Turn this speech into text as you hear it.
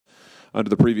Under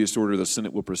the previous order, the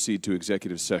Senate will proceed to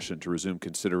executive session to resume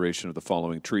consideration of the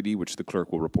following treaty, which the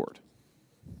clerk will report.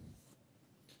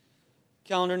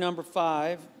 Calendar number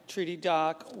 5, Treaty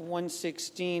Doc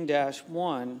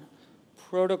 116-1,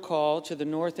 Protocol to the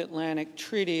North Atlantic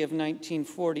Treaty of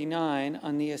 1949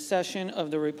 on the accession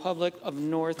of the Republic of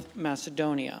North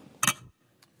Macedonia. Mr.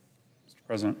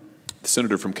 President. The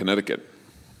Senator from Connecticut.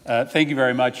 Thank you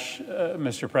very much,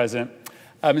 Mr. President.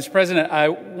 Mr. President, I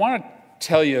want to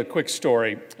tell you a quick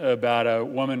story about a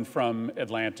woman from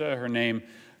Atlanta. Her name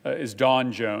is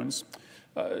Dawn Jones.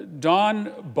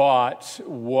 Dawn bought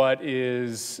what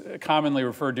is commonly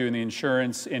referred to in the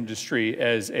insurance industry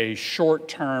as a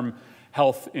short-term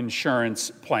health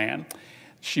insurance plan.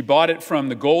 She bought it from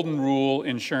the Golden Rule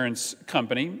Insurance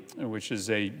Company, which is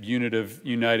a unit of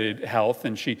United Health,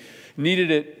 and she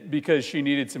needed it because she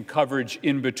needed some coverage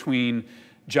in between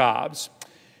jobs.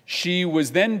 She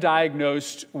was then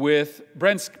diagnosed with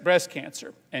breast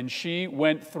cancer, and she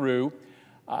went through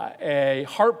a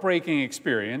heartbreaking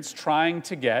experience trying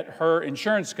to get her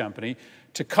insurance company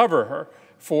to cover her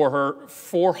for her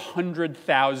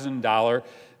 $400,000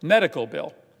 medical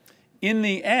bill. In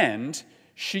the end,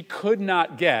 she could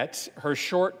not get her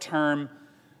short-term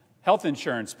health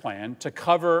insurance plan to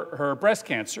cover her breast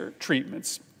cancer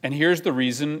treatments. And here's the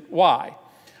reason why.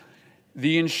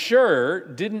 The insurer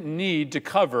didn't need to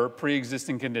cover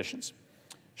pre-existing conditions.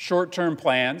 Short-term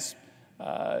plans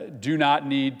do not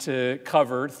need to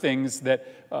cover things that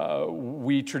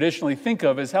we traditionally think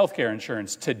of as healthcare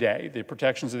insurance today. The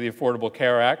protections of the Affordable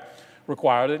Care Act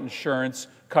require that insurance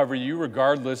cover you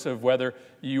regardless of whether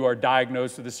you are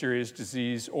diagnosed with a serious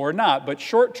disease or not. But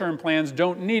short-term plans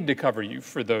don't need to cover you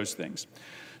for those things.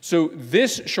 So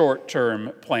this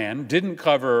short-term plan didn't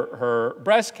cover her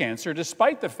breast cancer,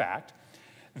 despite the fact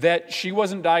that she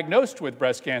wasn't diagnosed with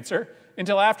breast cancer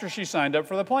until after she signed up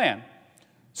for the plan.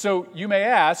 So you may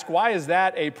ask, why is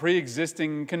that a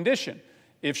pre-existing condition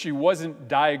if she wasn't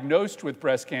diagnosed with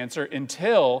breast cancer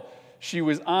until she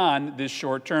was on this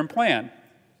short-term plan?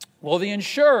 Well, the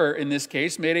insurer in this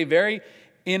case made a very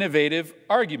innovative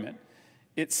argument.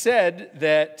 It said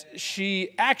that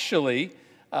she actually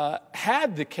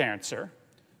had the cancer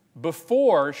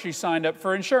before she signed up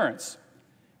for insurance.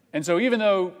 And so even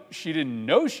though she didn't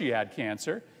know she had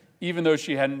cancer, even though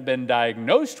she hadn't been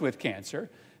diagnosed with cancer,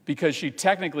 because she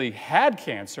technically had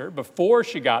cancer before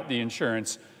she got the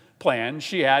insurance plan,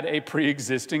 she had a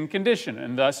pre-existing condition,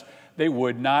 and thus they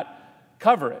would not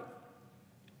cover it.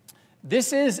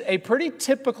 This is a pretty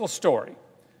typical story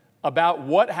about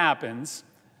what happens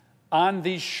on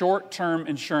these short-term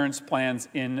insurance plans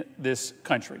in this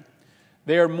country.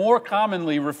 They are more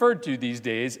commonly referred to these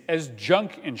days as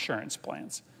junk insurance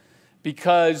plans,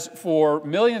 because for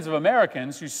millions of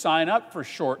Americans who sign up for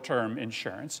short-term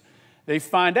insurance, they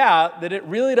find out that it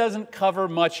really doesn't cover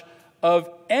much of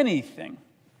anything.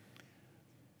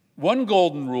 One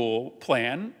Golden Rule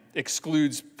plan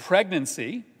excludes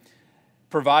pregnancy,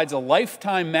 provides a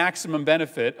lifetime maximum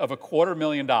benefit of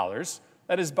 $250,000.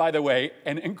 That is, by the way,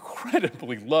 an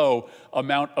incredibly low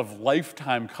amount of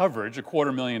lifetime coverage,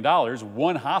 $250,000.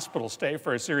 One hospital stay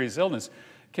for a serious illness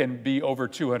can be over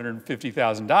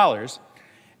 $250,000.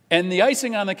 And the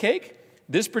icing on the cake,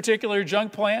 this particular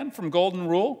junk plan from Golden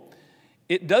Rule,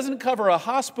 it doesn't cover a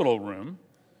hospital room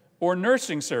or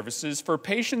nursing services for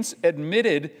patients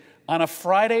admitted on a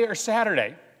Friday or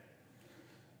Saturday.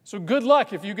 So good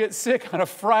luck if you get sick on a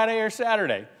Friday or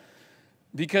Saturday,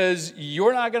 because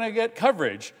you're not going to get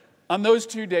coverage on those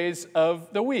 2 days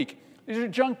of the week. These are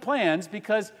junk plans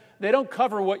because they don't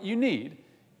cover what you need.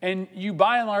 And you,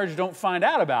 by and large, don't find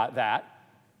out about that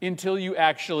until you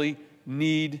actually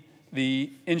need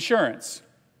the insurance.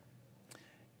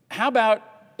 How about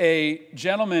a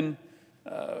gentleman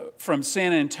from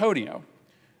San Antonio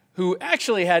who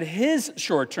actually had his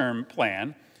short-term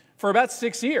plan for about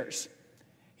 6 years?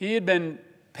 He had been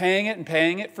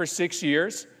paying it for 6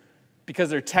 years because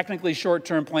they're technically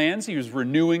short-term plans. He was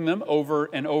renewing them over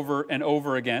and over and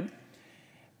over again.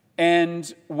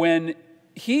 And when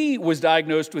he was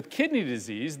diagnosed with kidney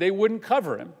disease, they wouldn't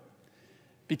cover him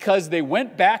because they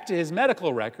went back to his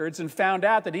medical records and found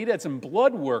out that he'd had some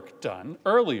blood work done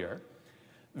earlier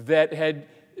that had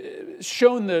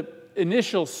shown the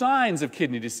initial signs of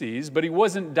kidney disease, but he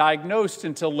wasn't diagnosed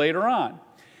until later on.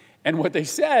 And what they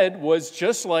said was,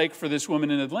 just like for this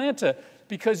woman in Atlanta,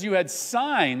 because you had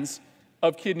signs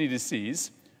of kidney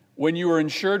disease when you were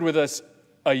insured with us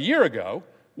a year ago,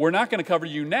 we're not going to cover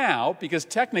you now because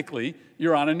technically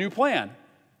you're on a new plan.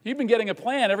 He'd been getting a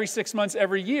plan every 6 months,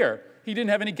 every year. He didn't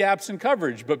have any gaps in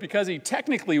coverage, but because he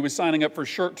technically was signing up for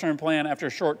short-term plan after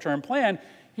short-term plan,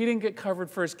 he didn't get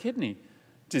covered for his kidney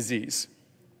disease.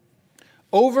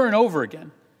 Over and over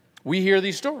again, we hear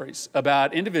these stories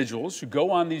about individuals who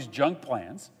go on these junk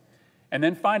plans and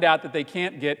then find out that they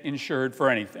can't get insured for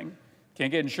anything.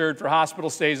 Can't get insured for hospital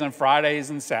stays on Fridays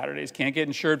and Saturdays. Can't get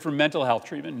insured for mental health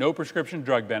treatment. No prescription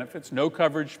drug benefits. No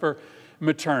coverage for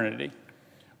maternity.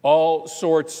 All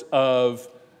sorts of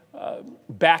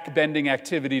backbending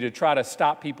activity to try to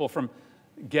stop people from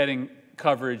getting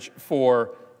coverage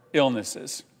for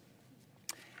illnesses.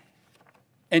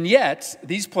 And yet,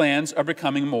 these plans are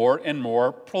becoming more and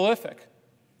more prolific.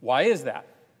 Why is that?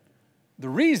 The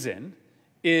reason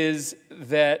is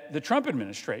that the Trump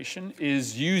administration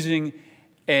is using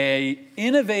an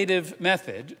innovative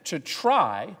method to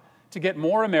try to get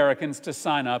more Americans to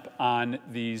sign up on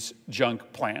these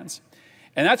junk plans.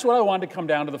 And that's what I wanted to come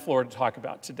down to the floor to talk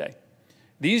about today.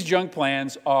 These junk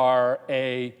plans are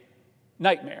a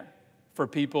nightmare for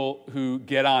people who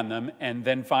get on them and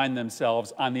then find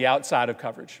themselves on the outside of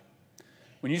coverage.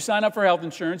 When you sign up for health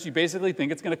insurance, you basically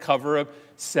think it's going to cover a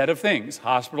set of things: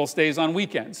 hospital stays on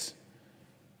weekends,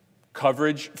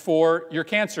 coverage for your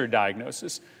cancer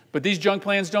diagnosis. But these junk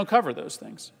plans don't cover those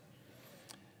things.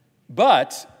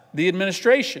 But the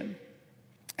administration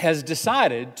has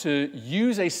decided to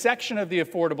use a section of the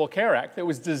Affordable Care Act that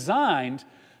was designed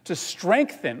to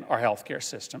strengthen our healthcare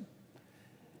system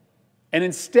and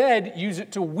instead use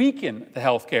it to weaken the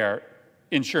healthcare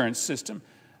insurance system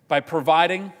by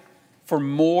providing for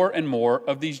more and more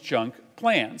of these junk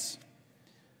plans.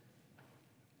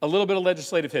 A little bit of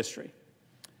legislative history.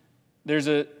 There's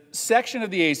a section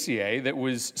of the ACA that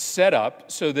was set up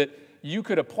so that you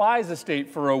could apply as a state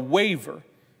for a waiver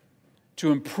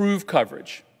to improve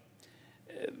coverage.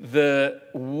 The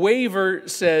waiver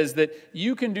says that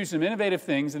you can do some innovative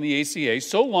things in the ACA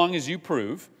so long as you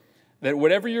prove that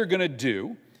whatever you're going to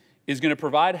do is going to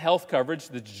provide health coverage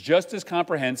that's just as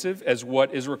comprehensive as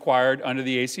what is required under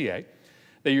the ACA,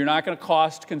 that you're not going to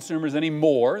cost consumers any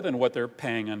more than what they're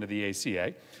paying under the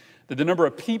ACA, that the number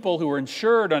of people who are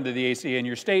insured under the ACA in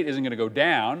your state isn't going to go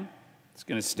down, it's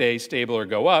going to stay stable or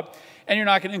go up, and you're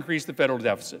not going to increase the federal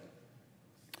deficit.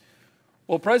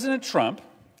 Well, President Trump,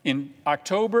 in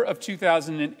October of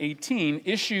 2018,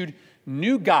 issued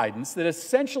new guidance that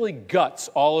essentially guts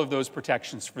all of those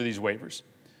protections for these waivers.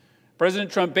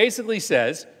 President Trump basically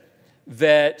says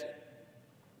that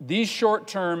these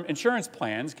short-term insurance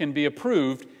plans can be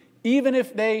approved even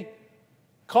if they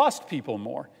cost people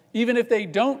more, even if they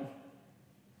don't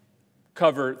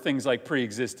cover things like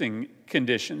pre-existing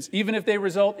conditions, even if they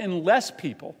result in less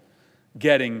people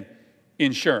getting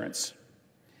insurance.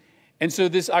 And so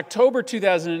this October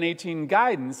 2018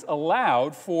 guidance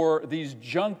allowed for these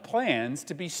junk plans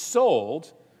to be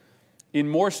sold in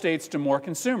more states to more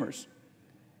consumers.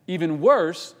 Even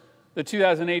worse, the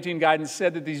 2018 guidance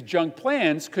said that these junk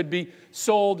plans could be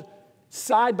sold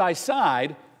side by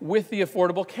side with the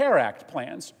Affordable Care Act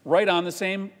plans, right on the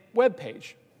same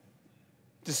webpage,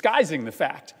 disguising the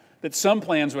fact that some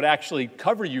plans would actually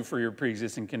cover you for your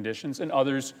pre-existing conditions and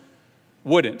others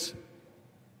wouldn't.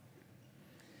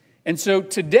 And so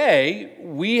today,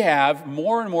 we have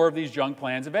more and more of these junk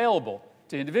plans available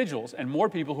to individuals and more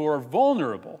people who are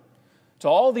vulnerable to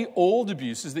all the old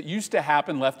abuses that used to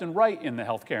happen left and right in the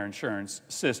healthcare insurance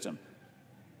system,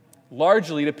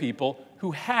 largely to people who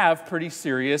have pretty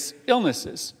serious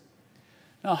illnesses.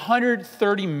 Now,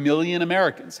 130 million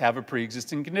Americans have a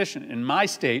pre-existing condition. In my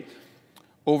state,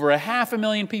 over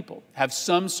 500,000 people have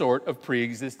some sort of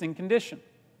pre-existing condition.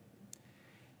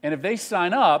 And if they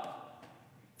sign up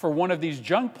for one of these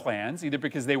junk plans, either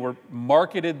because they were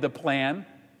marketed the plan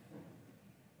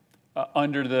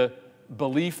under the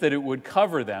belief that it would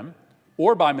cover them,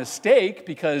 or by mistake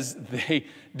because they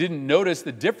didn't notice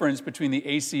the difference between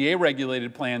the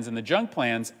ACA-regulated plans and the junk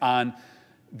plans on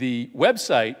the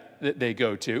website that they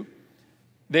go to,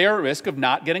 they are at risk of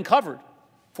not getting covered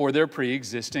for their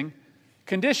pre-existing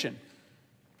condition.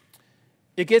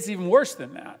 It gets even worse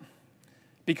than that,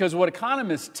 because what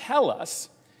economists tell us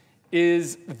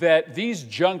is that these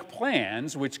junk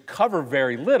plans, which cover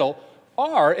very little,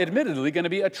 are admittedly going to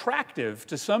be attractive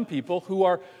to some people who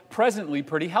are presently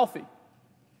pretty healthy.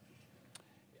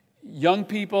 Young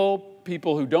people,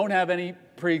 people who don't have any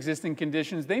pre-existing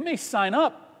conditions, they may sign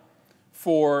up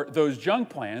for those junk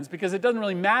plans because it doesn't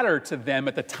really matter to them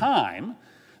at the time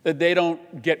that they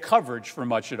don't get coverage for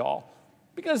much at all,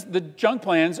 because the junk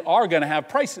plans are going to have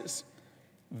prices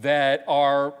that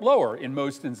are lower in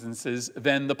most instances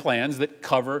than the plans that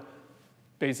cover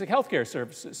basic healthcare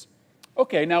services.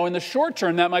 Okay, now in the short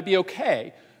term, that might be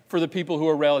okay for the people who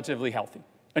are relatively healthy,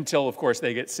 until, of course,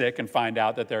 they get sick and find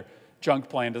out that their junk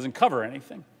plan doesn't cover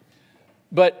anything.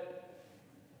 But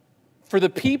for the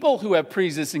people who have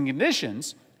pre-existing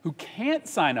conditions, who can't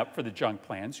sign up for the junk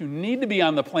plans, who need to be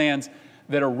on the plans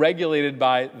that are regulated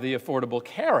by the Affordable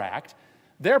Care Act,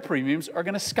 their premiums are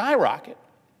going to skyrocket.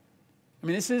 I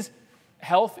mean, this is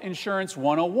health insurance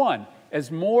 101.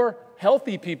 As more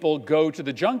healthy people go to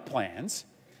the junk plans,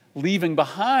 leaving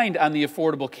behind on the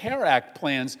Affordable Care Act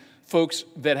plans folks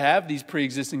that have these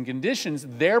pre-existing conditions,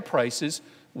 their prices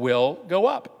will go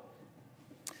up.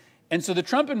 And so the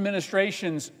Trump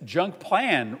administration's junk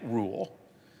plan rule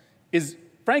is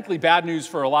frankly bad news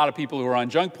for a lot of people who are on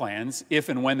junk plans if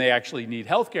and when they actually need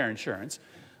health care insurance.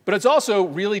 But it's also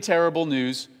really terrible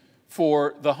news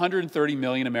for the 130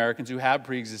 million Americans who have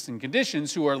pre-existing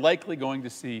conditions who are likely going to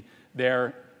see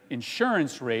their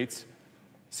insurance rates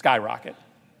skyrocket.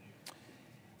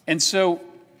 And so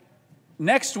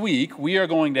next week, we are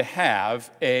going to have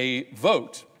a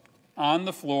vote on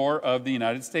the floor of the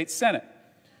United States Senate,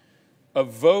 a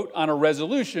vote on a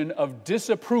resolution of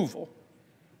disapproval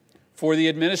for the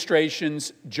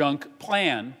administration's junk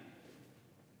plan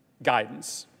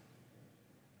guidance.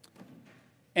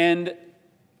 And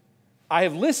I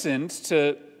have listened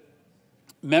to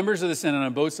members of the Senate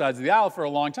on both sides of the aisle for a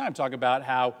long time talk about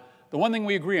how the one thing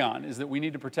we agree on is that we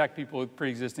need to protect people with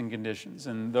pre-existing conditions.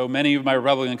 And though many of my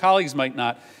Republican colleagues might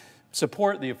not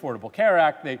support the Affordable Care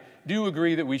Act, they do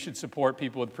agree that we should support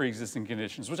people with pre-existing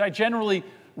conditions, which I generally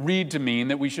read to mean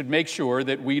that we should make sure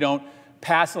that we don't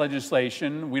pass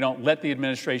legislation, we don't let the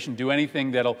administration do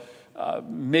anything that'll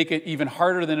make it even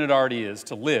harder than it already is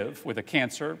to live with a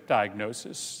cancer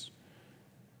diagnosis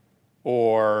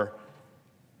or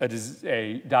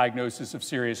a diagnosis of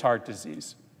serious heart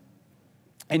disease.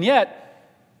 And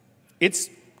yet, it's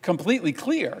completely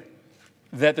clear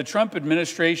that the Trump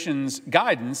administration's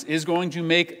guidance is going to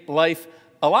make life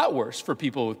a lot worse for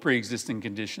people with pre-existing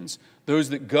conditions, those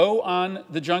that go on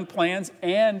the junk plans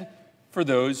and for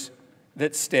those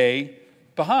that stay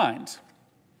behind.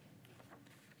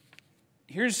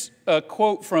 Here's a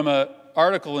quote from an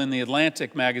article in The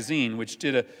Atlantic magazine, which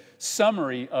did a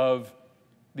summary of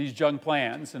these junk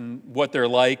plans and what they're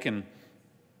like and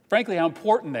frankly, how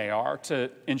important they are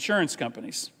to insurance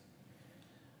companies.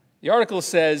 The article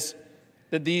says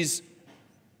that these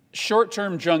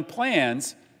short-term junk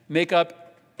plans make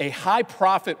up a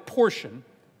high-profit portion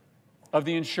of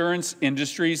the insurance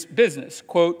industry's business.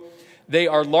 Quote, they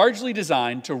are largely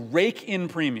designed to rake in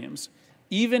premiums,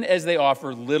 even as they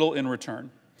offer little in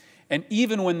return. And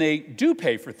even when they do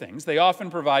pay for things, they often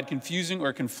provide confusing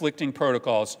or conflicting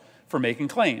protocols for making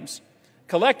claims.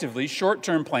 Collectively,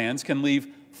 short-term plans can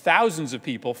leave thousands of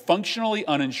people functionally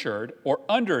uninsured or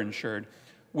underinsured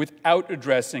without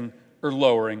addressing or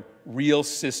lowering real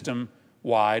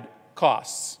system-wide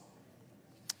costs.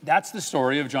 That's the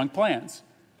story of junk plans.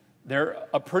 They're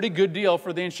a pretty good deal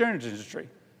for the insurance industry,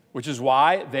 which is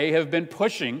why they have been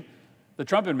pushing the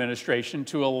Trump administration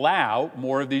to allow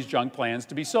more of these junk plans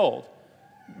to be sold.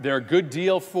 They're a good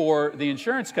deal for the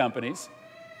insurance companies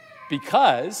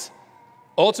because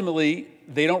ultimately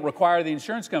they don't require the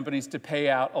insurance companies to pay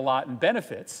out a lot in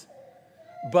benefits,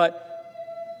 but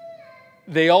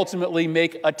they ultimately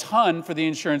make a ton for the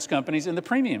insurance companies in the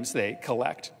premiums they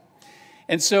collect.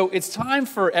 And so it's time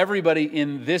for everybody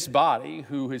in this body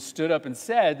who has stood up and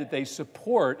said that they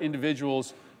support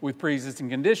individuals with pre-existing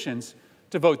conditions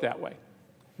to vote that way.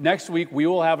 Next week, we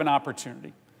will have an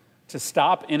opportunity to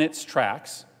stop in its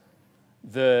tracks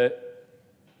the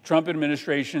Trump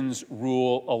administration's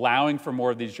rule allowing for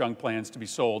more of these junk plans to be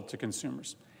sold to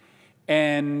consumers.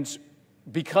 And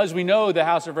because we know the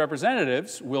House of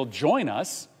Representatives will join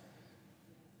us,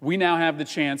 we now have the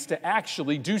chance to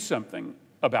actually do something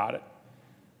about it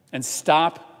and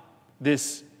stop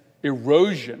this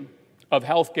erosion of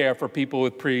health care for people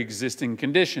with pre-existing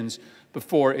conditions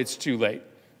before it's too late.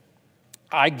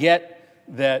 I get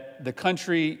that the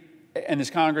country and this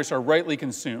Congress are rightly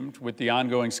consumed with the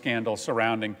ongoing scandal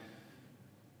surrounding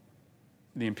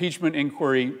the impeachment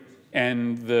inquiry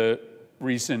and the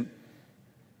recent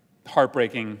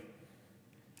heartbreaking,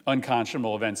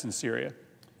 unconscionable events in Syria.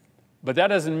 But that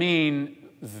doesn't mean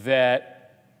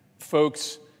that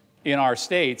folks in our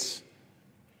states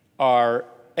are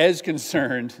as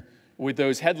concerned with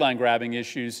those headline-grabbing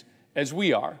issues as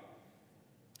we are.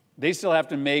 They still have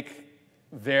to make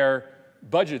their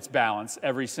budgets balance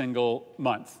every single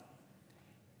month.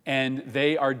 And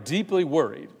they are deeply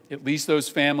worried, at least those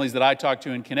families that I talk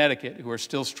to in Connecticut who are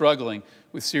still struggling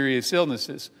with serious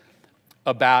illnesses,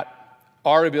 about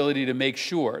our ability to make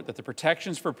sure that the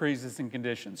protections for pre-existing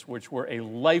conditions, which were a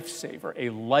lifesaver, a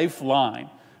lifeline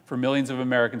for millions of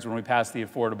Americans when we passed the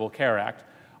Affordable Care Act,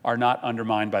 are not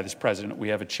undermined by this president. We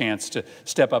have a chance to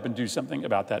step up and do something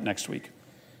about that next week.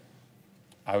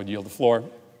 I would yield the floor,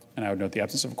 and I would note the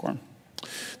absence of a quorum.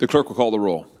 The clerk will call the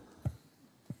roll.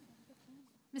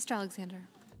 Mr. Alexander.